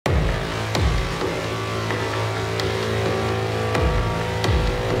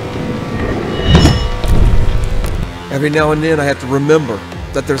Every now and then I have to remember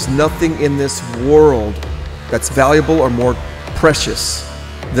that there's nothing in this world that's valuable or more precious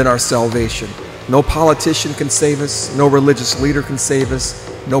than our salvation. No politician can save us. No religious leader can save us.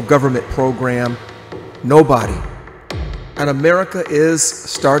 No government program. Nobody. And America is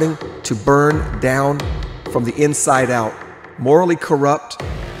starting to burn down from the inside out. Morally corrupt,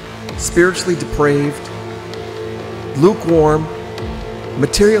 spiritually depraved, lukewarm,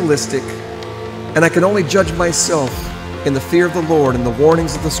 materialistic, and I can only judge myself in the fear of the Lord and the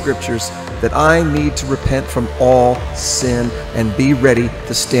warnings of the Scriptures that I need to repent from all sin and be ready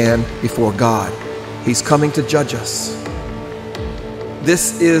to stand before God. He's coming to judge us.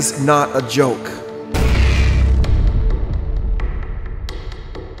 This is not a joke.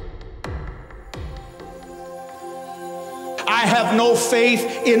 I have no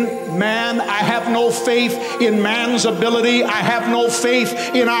faith in man. I have no faith in man's ability. I have no faith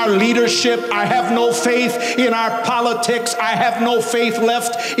in our leadership. I have no faith in our politics. I have no faith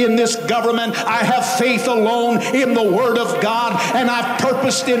left in this government. I have faith alone in the Word of God. And I've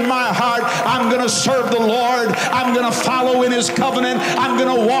purposed in my heart, I'm going to serve the Lord. I'm going to follow in His covenant. I'm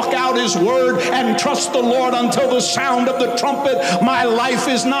going to walk out His Word and trust the Lord until the sound of the trumpet. My life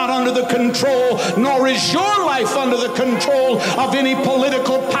is not under the control, nor is your life under the control of any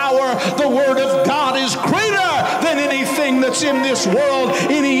political power. The Word of God is greater than anything that's in this world,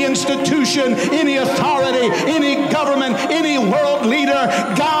 any institution, any authority, any government, any world leader.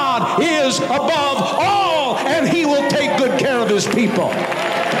 God is above all, and He will take good care of His people.